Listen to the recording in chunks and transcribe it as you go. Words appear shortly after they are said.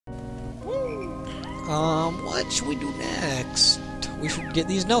What should we do next? We should get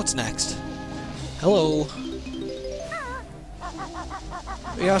these notes next. Hello.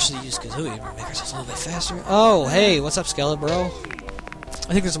 We also use Kazooie to make ourselves a little bit faster. Oh, hey, what's up, Skeleton bro?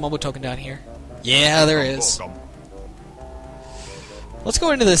 I think there's a mobile token down here. Yeah, there is. Let's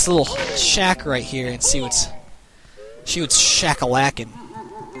go into this little shack right here and see what's shack-a-lackin'.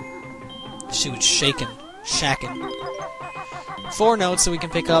 See what's shaking, shacking. 4 notes that we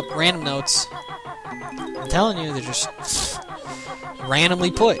can pick up, random notes. I'm telling you, they're just randomly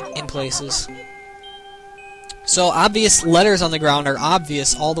put in places. So obvious letters on the ground are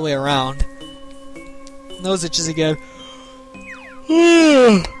obvious all the way around. Nose itches again.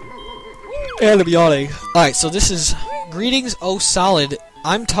 And I'm yawning. Alright, so this is Greetings, Oh Solid.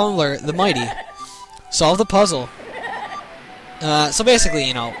 I'm Tumbler, the Mighty. Solve the puzzle. So basically,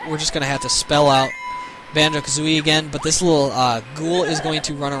 you know, we're just going to have to spell out Banjo-Kazooie again, but this little ghoul is going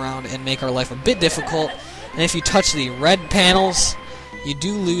to run around and make our life a bit difficult. And if you touch the red panels, you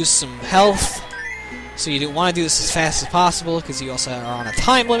do lose some health. So you want to do this as fast as possible, because you also are on a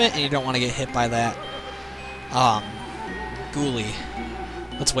time limit, and you don't want to get hit by that ghoulie.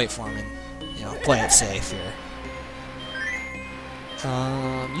 Let's wait for him and, you know, play it safe here.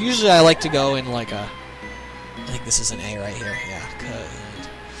 Usually I like to go in like a... I think this is an A right here. Yeah,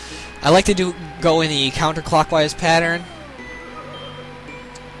 I like to go in the counterclockwise pattern,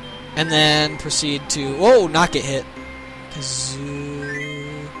 and then proceed to... Whoa, not get hit.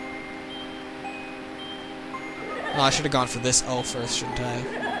 Kazoo... Oh, I should have gone for this O first, shouldn't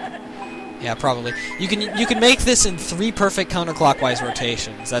I? Yeah, probably. You can make this in 3 perfect counterclockwise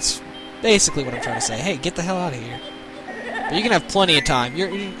rotations. That's basically what I'm trying to say. Hey, get the hell out of here. But you can have plenty of time.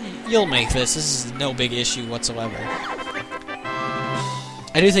 You'll make this. This is no big issue whatsoever.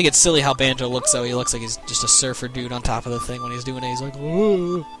 I do think it's silly how Banjo looks, though. He looks like he's just a surfer dude on top of the thing when he's doing it. He's like,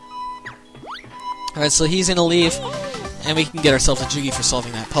 whoa. Alright, so he's gonna leave, and we can get ourselves a Jiggy for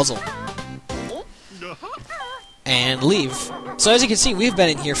solving that puzzle. And leave. So as you can see, we've been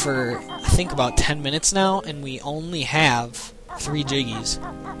in here for, I think, about 10 minutes now, and we only have 3 Jiggies.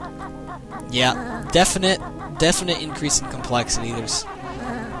 Yeah, definite increase in complexity. There's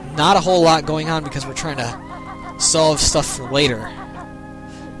not a whole lot going on because we're trying to solve stuff for later.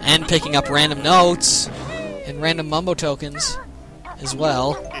 And picking up random notes and random mumbo tokens as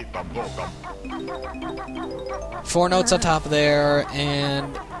well. 4 notes on top of there,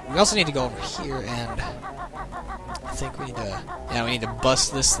 and we also need to go over here and I think we need to... Yeah, we need to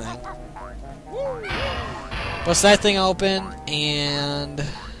bust this thing. Bust that thing open, and...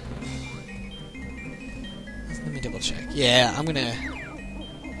 Let me double check. Yeah, I'm gonna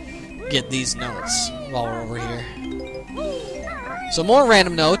get these notes while we're over here. So more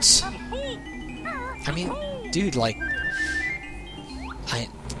random notes. I mean, dude, like...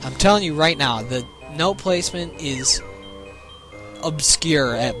 I'm telling you right now, the note placement is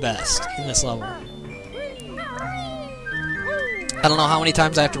obscure at best in this level. I don't know how many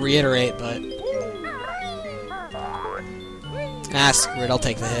times I have to reiterate, but... Ah, screw it, I'll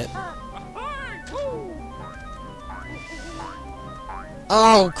take the hit.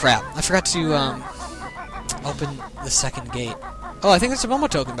 Oh, crap. I forgot to, open the second gate. Oh, I think there's a Momo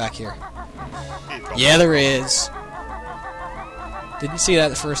token back here. Yeah, there is. Didn't see that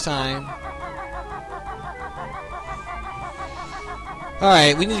the first time.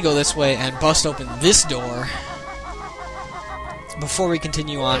 Alright, we need to go this way and bust open this door before we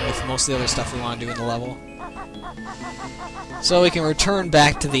continue on with most of the other stuff we want to do in the level. So we can return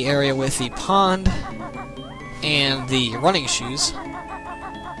back to the area with the pond and the running shoes.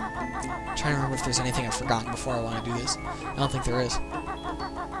 I'm trying to remember if there's anything I've forgotten before I want to do this. I don't think there is.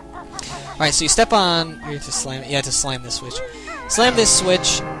 Alright, so you step on... You have to slam it. You have to slam this switch. Slam this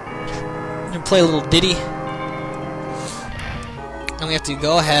switch and play a little ditty. And we have to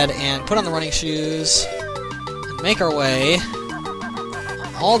go ahead and put on the running shoes and make our way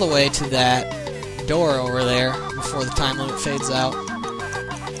all the way to that door over there before the time limit fades out.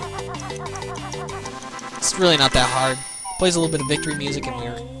 It's really not that hard. Plays a little bit of victory music and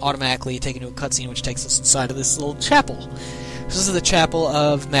we're automatically taken to a cutscene which takes us inside of this little chapel. This is the chapel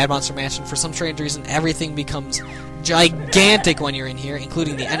of Mad Monster Mansion. For some strange reason, everything becomes gigantic when you're in here,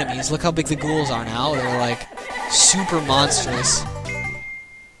 including the enemies. Look how big the ghouls are now. They're like super monstrous.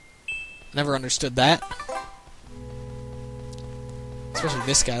 Never understood that. Especially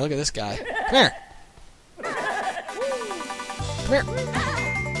this guy. Look at this guy. Come here. Come here.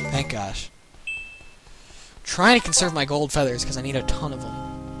 Thank gosh. Trying to conserve my gold feathers because I need a ton of them.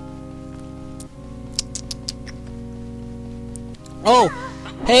 Oh!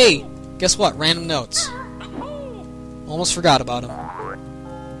 Hey! Guess what? Random notes. Almost forgot about them.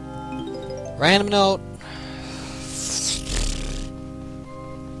 Random note.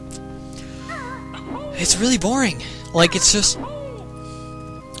 It's really boring. Like, it's just...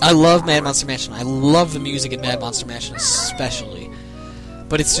 I love Mad Monster Mansion. I love the music in Mad Monster Mansion especially.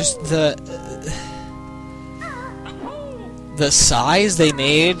 But it's just the size they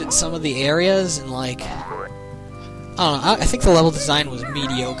made some of the areas, and like... I don't know, I think the level design was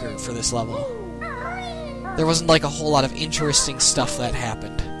mediocre for this level. There wasn't like a whole lot of interesting stuff that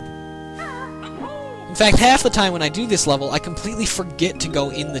happened. In fact, half the time when I do this level, I completely forget to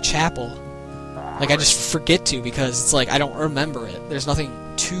go in the chapel. Like, I just forget to, because it's like, I don't remember it. There's nothing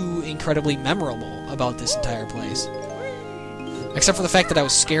too incredibly memorable about this entire place. Except for the fact that I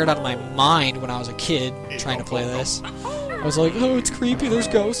was scared out of my mind when I was a kid trying to play this. I was like, oh, it's creepy, there's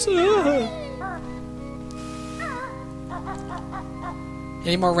ghosts. Ah.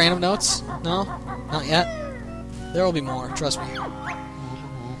 Any more random notes? No? Not yet? There will be more, trust me.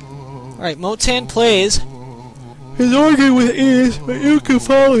 Alright, Motzand plays his organ with ease, but you can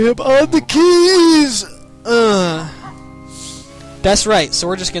follow him on the keys! That's right, so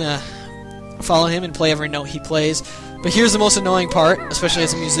we're just gonna follow him and play every note he plays. But here's the most annoying part, especially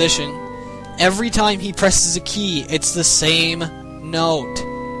as a musician. Every time he presses a key, it's the same note.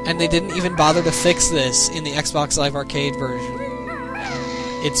 And they didn't even bother to fix this in the Xbox Live Arcade version.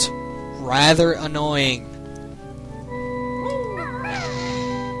 It's rather annoying.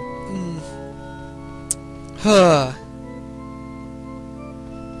 I'm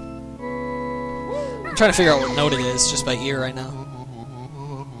trying to figure out what note it is just by ear right now.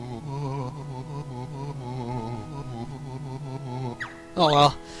 Oh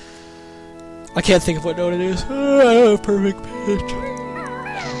well. I can't think of what note it is. I don't have perfect pitch.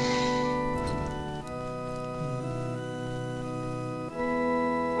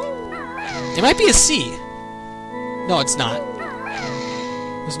 It might be a C. No, it's not.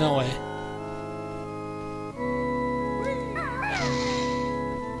 There's no way.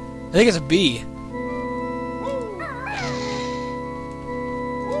 I think it's a B.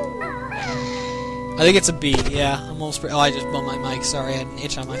 I think it's a B, yeah. I'm almost... Oh, I just bumped my mic. Sorry, I had an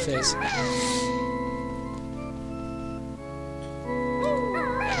itch on my face.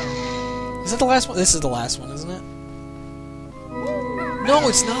 Is that the last one? This is the last one, isn't it? No,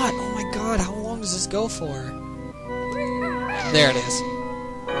 it's not! Oh my god, how long does this go for? There it is.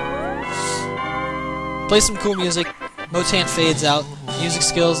 Play some cool music. Motzand fades out. Music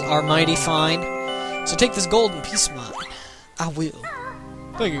skills are mighty fine. So take this golden piece of mine. I will.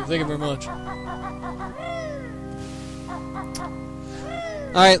 Thank you very much.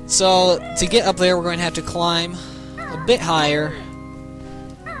 Alright, so to get up there we're going to have to climb a bit higher.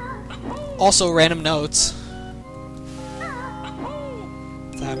 Also random notes.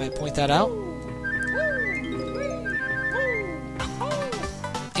 Thought I might point that out.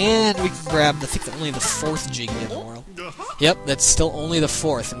 And we can grab, I think, only the 4th Jiggy in the world. Yep, that's still only the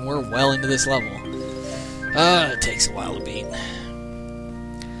 4th, and we're well into this level. It takes a while to beat.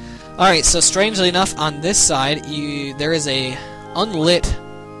 Alright, so strangely enough, on this side, there is a unlit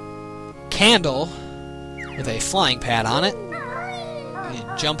candle with a flying pad on it. You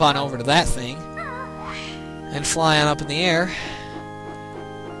jump on over to that thing and fly on up in the air.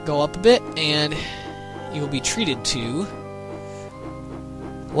 Go up a bit, and you will be treated to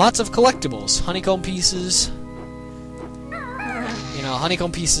lots of collectibles. Honeycomb pieces, you know,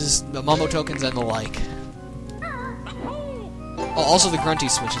 honeycomb pieces, the Mumbo tokens, and the like. Oh, also the grunty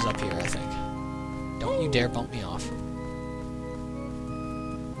switch is up here, I think. Don't you dare bump me off.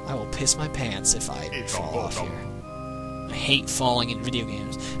 I will piss my pants if I fall off here. I hate falling in video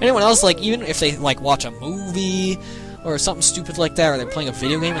games. Anyone else, like, even if they, like, watch a movie or something stupid like that, or they're playing a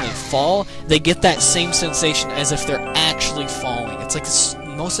video game and they fall, they get that same sensation as if they're actually falling. It's like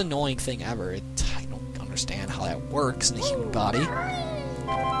the most annoying thing ever. I don't understand how that works in the human body.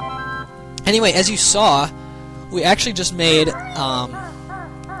 Anyway, as you saw, we actually just made, oh,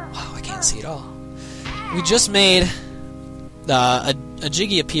 I can't see it all. We just made a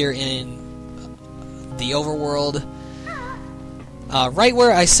Jiggy appear in the overworld, right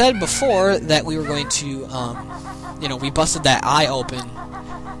where I said before that we were going to, you know, we busted that eye open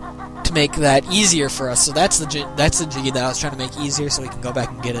to make that easier for us. So that's the Jiggy that I was trying to make easier, so we can go back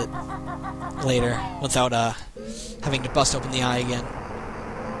and get it later without having to bust open the eye again.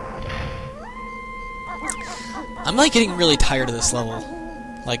 I'm like getting really tired of this level.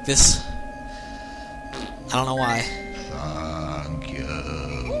 Like this, I don't know why. Thank you.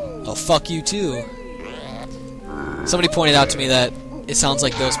 Oh, fuck you too. Somebody pointed out to me that it sounds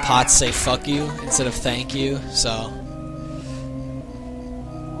like those pots say fuck you instead of thank you, so...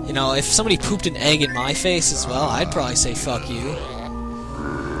 You know, if somebody pooped an egg in my face as well, I'd probably say fuck you.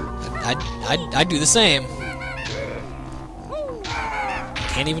 I'd do the same.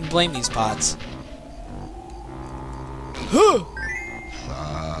 Can't even blame these pots.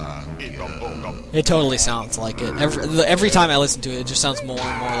 It totally sounds like it. Every time I listen to it, it just sounds more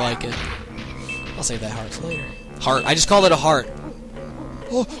and more like it. I'll save that heart for later. Heart. I just called it a heart.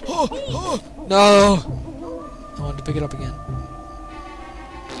 No! I wanted to pick it up again.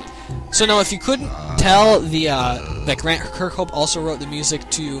 So now, if you couldn't tell, that Grant Kirkhope also wrote the music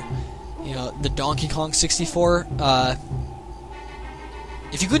to, you know, the Donkey Kong 64.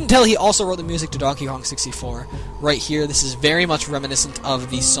 If you couldn't tell, he also wrote the music to Donkey Kong 64. Right here, this is very much reminiscent of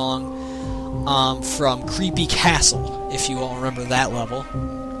the song from Creepy Castle, if you all remember that level.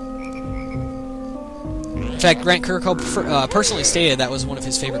 In fact, Grant Kirkhope personally stated that was one of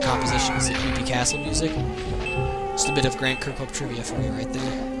his favorite compositions, the Creepy Castle music. Just a bit of Grant Kirkhope trivia for you right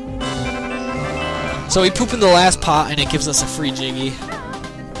there. So we poop in the last pot, and it gives us a free Jiggy.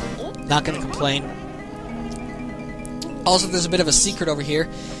 Not gonna complain. Also, there's a bit of a secret over here.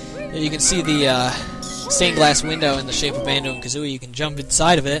 You can see the stained glass window in the shape of Banjo-Kazooie. You can jump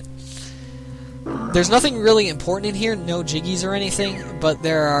inside of it. There's nothing really important in here, no Jiggies or anything, but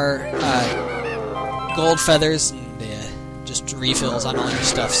there are gold feathers and just refills on all your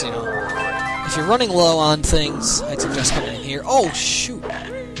stuff, so, you know. If you're running low on things, I'd suggest coming in here. Oh, shoot!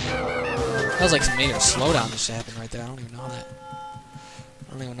 That was like some major slowdown just happened right there. I don't even know that.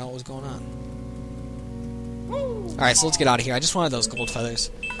 I don't even know what was going on. Alright, so let's get out of here. I just wanted those gold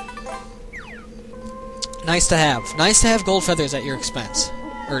feathers. Nice to have. Nice to have gold feathers at your expense.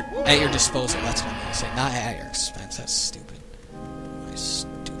 Or at your disposal, that's what I'm going to say. Not at your expense. That's stupid.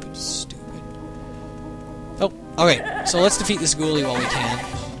 Stupid. Oh, okay. So let's defeat this ghoulie while we can.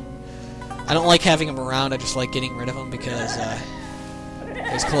 I don't like having him around. I just like getting rid of him because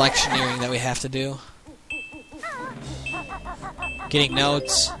there's collectioneering that we have to do. Getting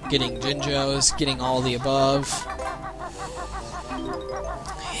notes, getting Jinjos, getting all the above.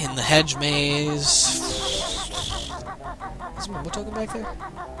 In the hedge maze. Is my token back there?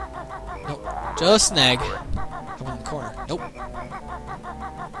 Nope. Just snag. Up in the corner. Nope.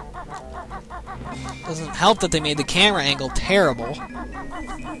 Doesn't help that they made the camera angle terrible.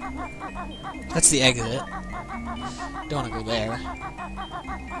 That's the exit. Don't want to go there.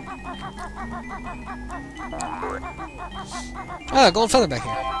 Ah, gold feather back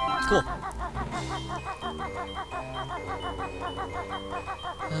here. Cool.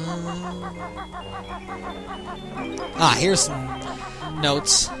 Here's some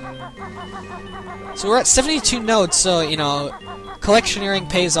notes. So we're at 72 notes, so, you know, collectioneering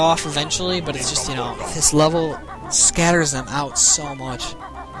pays off eventually, but it's just, you know, this level scatters them out so much.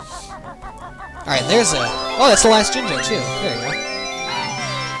 Alright, there's a... Oh, that's the last Jinjo, too. There you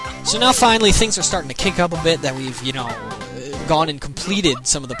go. So now finally things are starting to kick up a bit, that we've, you know, gone and completed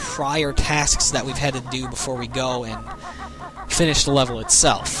some of the prior tasks that we've had to do before we go and finish the level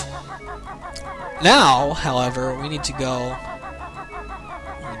itself. Now, however, we need to go...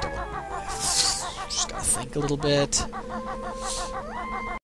 Just gotta think a little bit.